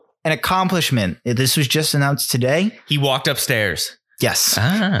 so an accomplishment. This was just announced today. He walked upstairs. Yes,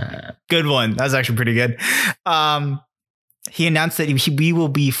 Ah. good one. That was actually pretty good. He announced that we will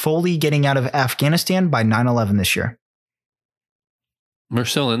be fully getting out of Afghanistan by 9/11 this year. We're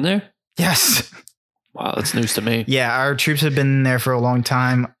still in there? Yes. Wow, that's news to me. Yeah, our troops have been there for a long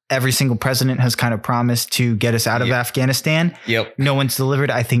time. Every single president has kind of promised to get us out of Yep. Afghanistan. Yep. No one's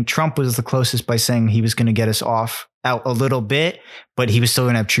delivered. I think Trump was the closest by saying he was going to get us out a little bit, but he was still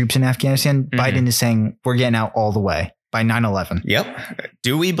going to have troops in Afghanistan. Mhm. Biden is saying we're getting out all the way by 9/11. Yep.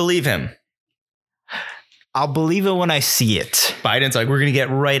 Do we believe him? I'll believe it when I see it. Biden's like, we're going to get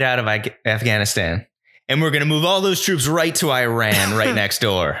right out of Afghanistan. And we're going to move all those troops right to Iran, right next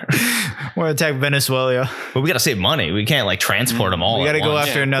door. We're going to attack Venezuela. But we got to save money. We can't like transport them all. We got to at go once.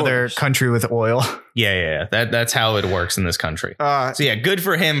 after Yeah, of another course. country with oil. Yeah. That's how it works in this country. Uh, So yeah, good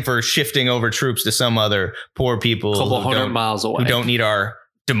for him for shifting over troops to some other poor people A couple who hundred don't, miles away. who don't need our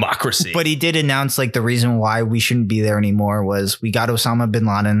democracy. But he did announce like the reason why we shouldn't be there anymore was we got Osama bin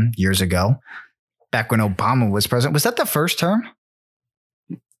Laden years ago, back when Obama was president. Was that the first term?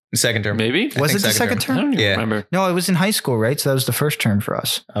 Second term. Maybe? I Was think it the second I term? don't even Yeah. remember. No, it was in high school, right? So that was the first term for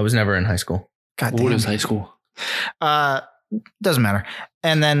us. I was never in high school. God What damn. is high school? Doesn't matter.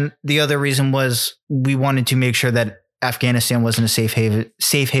 And then the other reason was we wanted to make sure that Afghanistan wasn't a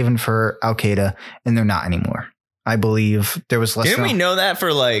safe haven for Al Qaeda, and they're not anymore. I believe there was less Didn't we than know that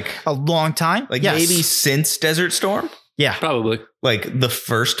for like a long time. maybe since Desert Storm? Yeah. Probably. Like the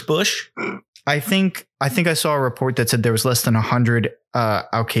first Bush? I think I saw a report that said there was less than 100 Al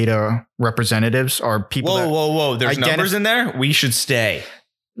Qaeda representatives or people. Whoa. There's Identif- numbers in there? We should stay.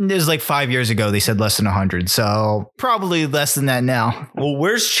 It was like 5 years ago. They said less than 100. So probably less than that now. Well,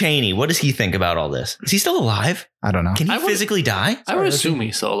 where's Cheney? What does he think about all this? Is he still alive? I don't know. Can he I would- physically die? I would assume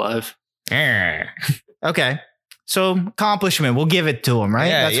he's still alive. Okay. So accomplishment. We'll give it to him, right?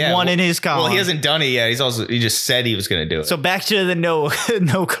 Yeah, That's yeah. one in his column. Well, he hasn't done it yet. He just said he was going to do it. So back to the no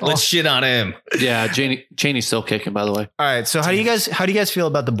call. Let's shit on him. Yeah, Cheney's still kicking, by the way. All right. So how do you guys feel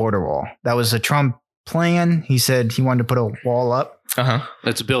about the border wall? That was a Trump plan. He said he wanted to put a wall up. Uh-huh.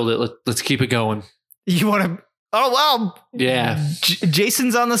 Let's build it. Let's keep it going. You want to? Oh wow. Yeah.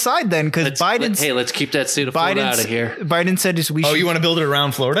 Jason's on the side then because Let's keep that state of Florida out of here. Biden said we should. Oh, you want to build it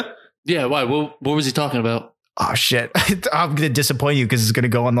around Florida? Yeah, why? What was he talking about? Oh shit! I'm gonna disappoint you because it's gonna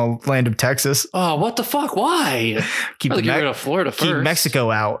go on the land of Texas. Oh, what the fuck? Why? Keep, I'd the get rid Me- of Florida keep first. Mexico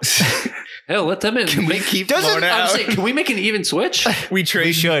out. Hell, let them in. Can we keep Doesn't- Florida I'm out? saying, can we make an even switch? We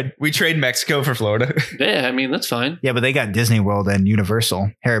trade. We trade Mexico for Florida. Yeah, I mean that's fine. Yeah, but they got Disney World and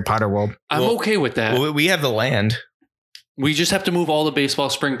Universal, Harry Potter World. I'm Well- okay with that. Well, we have the land. We just have to move all the baseball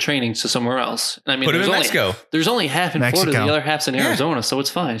spring trainings to somewhere else. I mean, Put him in only, Mexico. There's only half in Mexico. Florida, the other half's in Yeah. Arizona, so it's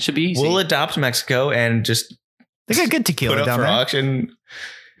fine. It should be easy. We'll adopt Mexico and just They got good put tequila up down for there. auction.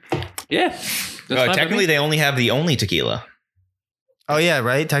 yeah. That's fine by Technically, me. they only have the only tequila. Oh yeah,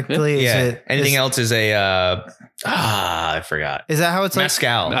 right. Technically, Anything else is a. I forgot. Is that how it's like?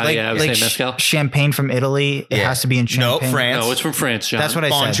 Mezcal. Yeah, I would say mezcal. Champagne from Italy. It Yeah. has to be in No, Champagne. France. No, it's from France, John. That's what I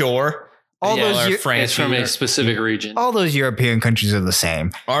said. Bonjour. All Yeah, those Or Eu- France. It's from a specific region. all those European countries are the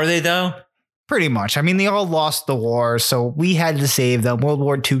same, Are they though? pretty much. I mean, they all lost the war, so we had to save them. World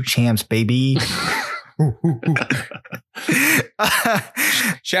War II champs, baby.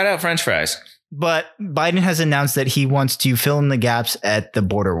 Shout out French fries. But Biden has announced that he wants to fill in the gaps at the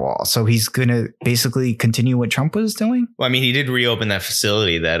border wall. So he's going to basically continue what Trump was doing. Well, I mean, he did reopen that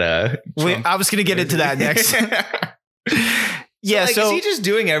facility that Wait, I was going to get into that next. Yeah. Is he just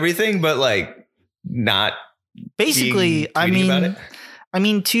doing everything but like not basically, about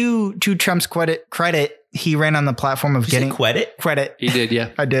it? To Trump's credit, he ran on the platform of getting credit. He did, yeah.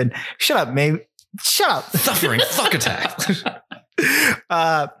 I did. Shut up, man. Shut up. Suffering fuck attack.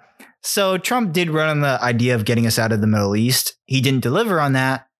 So Trump did run on the idea of getting us out of the Middle East. He didn't deliver on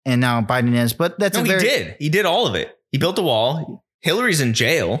that, and now Biden is. But that's he did. He did all of it. He built a wall. Hillary's in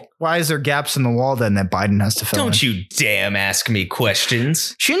jail. Why is there gaps in the wall then that Biden has to fill? Don't you damn ask me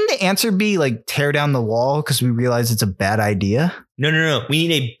questions. Shouldn't the answer be like tear down the wall because we realize it's a bad idea? No. We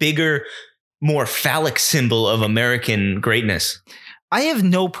need a bigger, more phallic symbol of American greatness. I have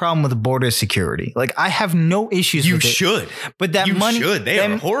no problem with border security. Like, I have no issues with it. You should. But that money... You should. They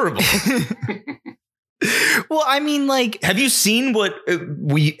are horrible. Well, I mean, like... Have you seen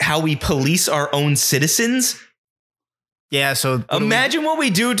how we police our own citizens? Yeah, so... Imagine what we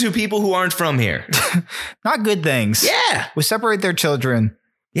do to people who aren't from here. Not good things. Yeah. We separate their children.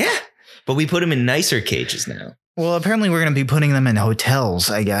 Yeah. But we put them in nicer cages now. Well, apparently we're going to be putting them in hotels,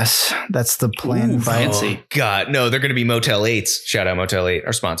 I guess. That's the plan. Ooh, fancy. Oh, God. No, they're going to be Motel 8s. Shout out Motel 8,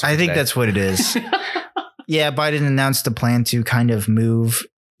 our sponsor. I think that's what it is. Yeah, Biden announced a plan to kind of move.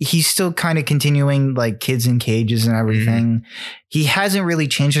 He's still kind of continuing like kids in cages and everything. Mm-hmm. He hasn't really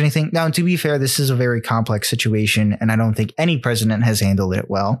changed anything. Now, to be fair, this is a very complex situation, and I don't think any president has handled it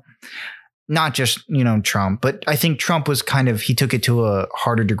well. Not just, Trump, but I think Trump was he took it to a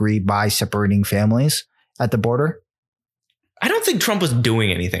harder degree by separating families at the border. I don't think Trump was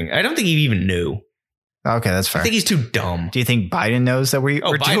doing anything. I don't think he even knew. Okay, that's fair. I think he's too dumb. Do you think Biden knows that we're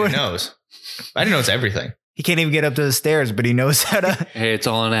Biden doing? knows. Biden knows everything. He can't even get up to the stairs, but he knows how to. Hey, it's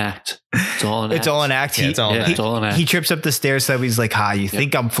all an act. It's all an act. It's all an act. Yeah, it's all an act. He trips up the stairs, so he's like, you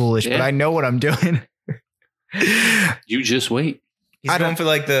think I'm foolish, but I know what I'm doing. You just wait. He's going for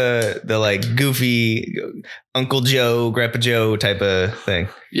like the like goofy Uncle Joe, Grandpa Joe type of thing.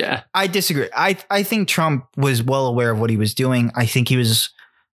 Yeah. I disagree. I think Trump was well aware of what he was doing. I think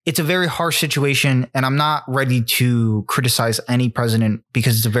it's a very harsh situation, and I'm not ready to criticize any president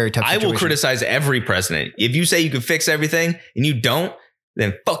because it's a very tough situation. I will criticize every president. If you say you can fix everything and you don't,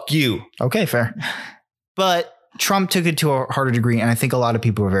 then fuck you. Okay, fair. But Trump took it to a harder degree, and I think a lot of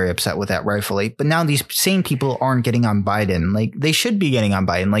people were very upset with that, rightfully. But now these same people aren't getting on Biden. Like, they should be getting on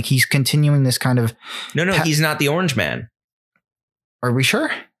Biden. Like, he's continuing this kind of... No, he's not the orange man. Are we sure?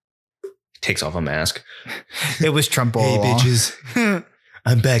 Takes off a mask. It was Trump all along. Hey, bitches.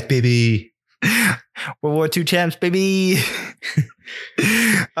 I'm back, baby. World War II champs, baby.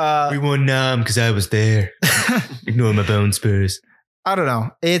 We won because I was there. Ignore my bone spurs. I don't know.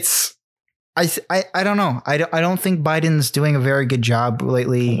 I don't know. I don't think Biden's doing a very good job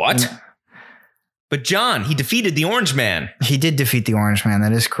lately. What? But John, he defeated the Orange Man. He did defeat the Orange Man.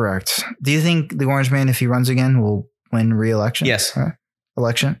 That is correct. Do you think the Orange Man, if he runs again, will win re-election? Yes.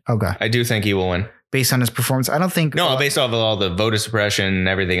 Election? Okay. I do think he will win. Based on his performance? I don't think... No, based off of all the voter suppression and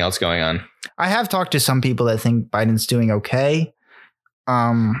everything else going on. I have talked to some people that think Biden's doing okay.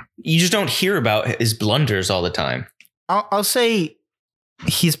 You just don't hear about his blunders all the time. I'll say...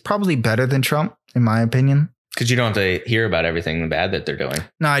 He's probably better than Trump, in my opinion. Because you don't have to hear about everything bad that they're doing.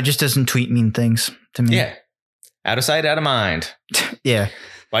 No, he just doesn't tweet mean things to me. Yeah. Out of sight, out of mind. Yeah.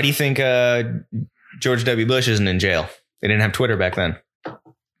 Why do you think George W. Bush isn't in jail? They didn't have Twitter back then.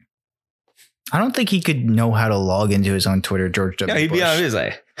 I don't think he could know how to log into his own Twitter, George W. No, he'd Bush. be on his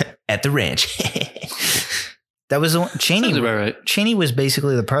like, at the ranch. That was Cheney. Sounds about right. Cheney was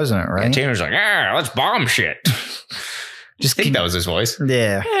basically the president, right? Yeah, Cheney was like, let's bomb shit. Just I think that was his voice.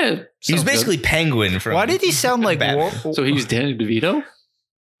 Yeah. He was basically Penguin from... Why did he sound like... So he was Danny DeVito?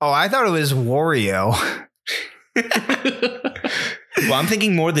 Oh, I thought it was Wario. Well, I'm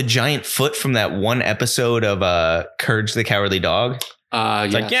thinking more the giant foot from that one episode of Courage the Cowardly Dog.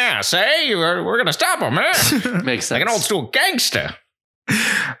 It's like, say, we're going to stop him, man. Makes sense. Like an old school gangster.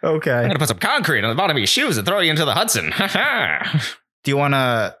 Okay. I'm going to put some concrete on the bottom of your shoes and throw you into the Hudson. Do you want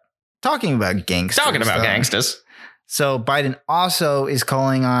to... Talking about gangsters. Talking about gangsters. So Biden also is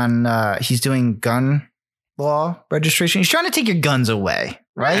calling on... he's doing gun law registration. He's trying to take your guns away,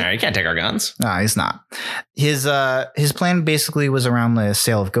 right? Yeah, you can't take our guns. No, he's not. His plan basically was around the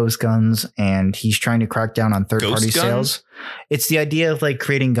sale of ghost guns, and he's trying to crack down on third-party sales. It's the idea of like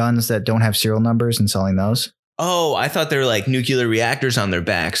creating guns that don't have serial numbers and selling those. Oh, I thought they were like nuclear reactors on their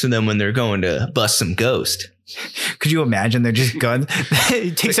backs, and then when they're going to bust some ghost. Could you imagine? They're just guns.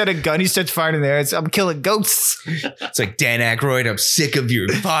 He takes out a gun. He starts firing in the air. I'm killing ghosts. It's like, Dan Aykroyd, I'm sick of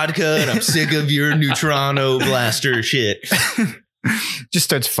your vodka and I'm sick of your Neutrano blaster shit. Just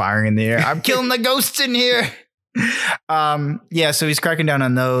starts firing in the air. I'm killing the ghosts in here. So he's cracking down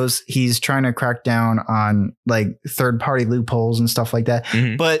on those. He's trying to crack down on like third-party loopholes and stuff like that.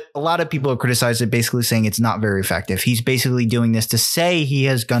 Mhm. But a lot of people have criticized it, basically saying it's not very effective. He's basically doing this to say he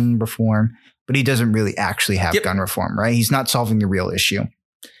has gun reform, but he doesn't really actually have gun reform, right? He's not solving the real issue.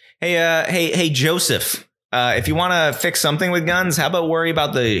 Hey, Joseph. If you want to fix something with guns, how about worry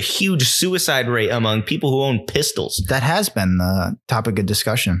about the huge suicide rate among people who own pistols? That has been the topic of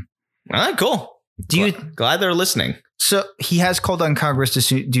discussion. All right, cool. Glad they're listening. So he has called on Congress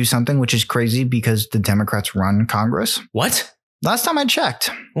to do something, which is crazy because the Democrats run Congress. What? Last time I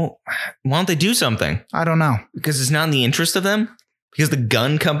checked. Well, why don't they do something? I don't know. Because it's not in the interest of them? Because the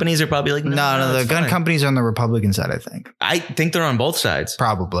gun companies are probably like, no, the gun companies are on the Republican side, I think. I think they're on both sides.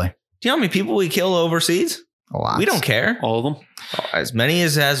 Probably. Do you know how many people we kill overseas? A lot. We don't care. All of them? As many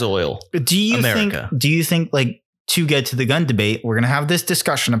as has oil. Do you think like to get to the gun debate, we're going to have this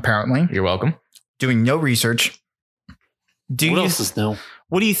discussion apparently. You're welcome. Doing no research. What else is new?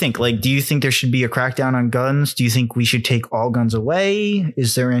 What do you think? Like, do you think there should be a crackdown on guns? Do you think we should take all guns away?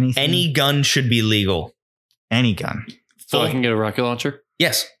 Is there anything? Any gun should be legal. Any gun. So I can get a rocket launcher?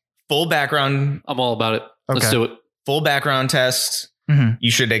 Yes. Full background. I'm all about it. Okay. Let's do it. Full background test. Mm-hmm.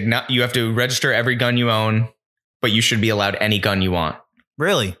 You have to register every gun you own, but you should be allowed any gun you want.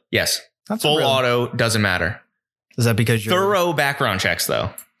 Really? Yes. That's Full auto doesn't matter. Is that because you're Thorough background checks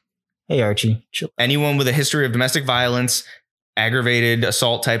though? Hey Archie, chill. Anyone with a history of domestic violence, aggravated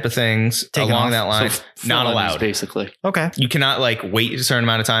assault type of things Taken along off. that line, So not felonies, allowed. basically. Okay. You cannot like wait a certain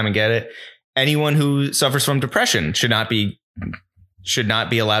amount of time and get it. Anyone who suffers from depression should not be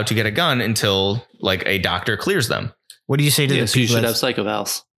allowed to get a gun until like a doctor clears them. What do you say to the So you people should have that's-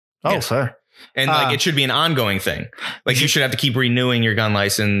 psychovals. Oh, Yes. fair. And like it should be an ongoing thing. Like you should have to keep renewing your gun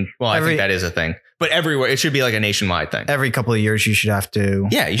license. Well, I think that is a thing. But everywhere, it should be like a nationwide thing. Every couple of years, you should have to.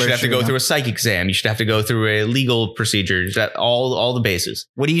 Yeah, you should have to go through a psych exam. You should have to go through a legal procedure. All the bases.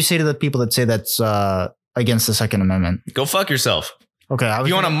 What do you say to the people that say that's against the Second Amendment? Go fuck yourself. Okay, If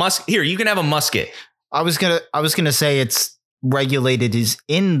you want a here, you can have a musket. I was gonna say it's regulated is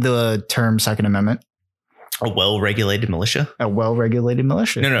in the term Second Amendment. A well-regulated militia. A well-regulated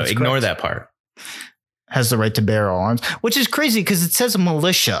militia. No, That's ignore correct. that part. Has the right to bear all arms, which is crazy because it says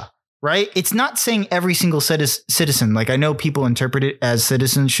militia, right? It's not saying every single citizen. Like I know people interpret it as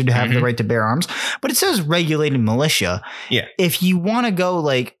citizens should have the right to bear arms, but it says regulated militia. Yeah. If you want to go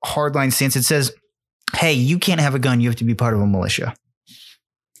like hardline stance, it says, hey, you can't have a gun. You have to be part of a militia.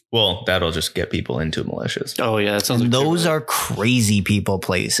 Well, that'll just get people into militias. Oh, yeah. That sounds And like those are crazy people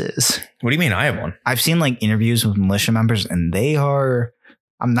places. What do you mean? I have one. I've seen like interviews with militia members and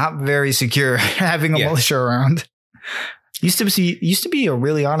I'm not very secure having a militia around. Used to be a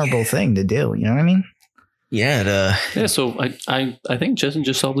really honorable thing to do. You know what I mean? Yeah. Yeah. So I think Jason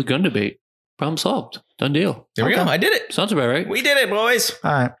just solved the gun debate. Problem solved. Done deal. There we go. I did it. Sounds about right. We did it, boys.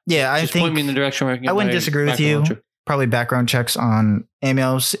 All right. Yeah, Just point me in the direction where I can get I wouldn't my disagree with rocket you. launcher. Probably background checks on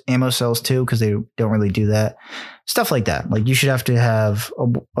ammo cells too, because they don't really do that. Stuff like that. Like you should have to have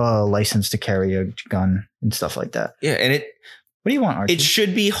a license to carry a gun and stuff like that. Yeah, and What do you want, Archie? it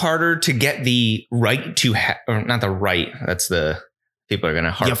should be harder to get the right to or not the right. That's the people are gonna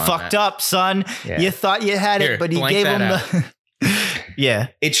harp You on fucked that. up, son. Yeah. You thought you had Here, it, but he blank gave him that the. Yeah.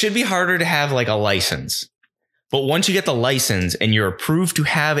 It should be harder to have like a license. But once you get the license and you're approved to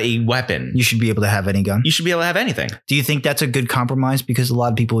have a weapon, You should be able to have any gun. you should be able to have anything. Do you think that's a good compromise? Because a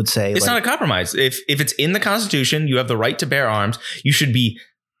lot of people would say It's not a compromise. If it's in the Constitution, you have the right to bear arms. You should be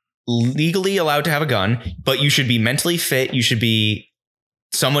legally allowed to have a gun, but you should be mentally fit. You should be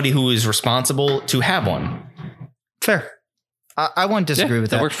somebody who is responsible to have one. fair. I won't disagree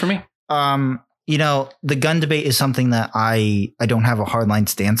with that. That works for me. You know, the gun debate is something that I don't have a hardline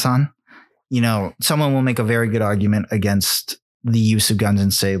stance on. You know, someone will make a very good argument against the use of guns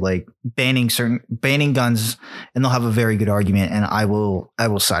and say like banning guns, and they'll have a very good argument, and I will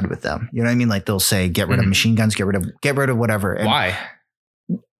side with them. You know what I mean? Like they'll say get rid of machine guns, get rid of whatever. And Why?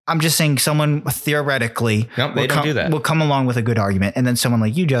 I'm just saying someone theoretically No, they don't do that. will come along with a good argument, and then someone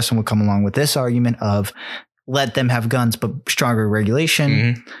like you, Justin, will come along with this argument of let them have guns, but stronger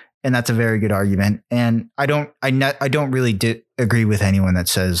regulation. And that's a very good argument. And I don't really agree with anyone that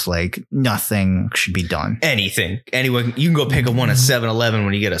says like nothing should be done. Anything. Anyone. You can go pick up one at 7-Eleven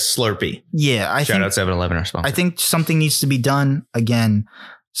when you get a Slurpee. Yeah. Shout out 7-Eleven, our sponsor. I think something needs to be done. Again,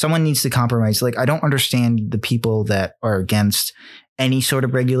 someone needs to compromise. Like, I don't understand the people that are against any sort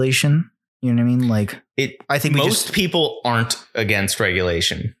of regulation. You know what I mean? Like I think most people aren't against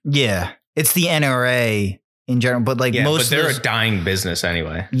regulation. Yeah. It's the NRA in general, but like most but they're a dying business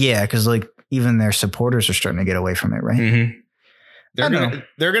anyway. Yeah, because like even their supporters are starting to get away from it, right? Mm-hmm.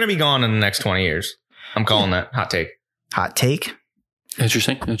 They're gonna be gone in the next 20 years. I'm calling that hot take. Hot take.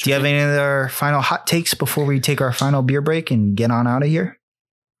 Interesting. Do you have any other final hot takes before we take our final beer break and get on out of here?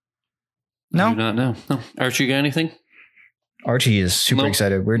 No? I do not know. No. Archie, you got anything? Archie is super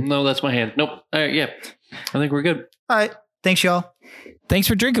excited. No, that's my hand. Nope. All right, yeah. I think we're good. All right. Thanks, y'all. Thanks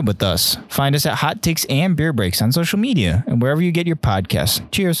for drinking with us. Find us at Hot Takes and Beer Breaks on social media and wherever you get your podcasts.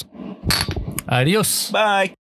 Cheers. Adios. Bye.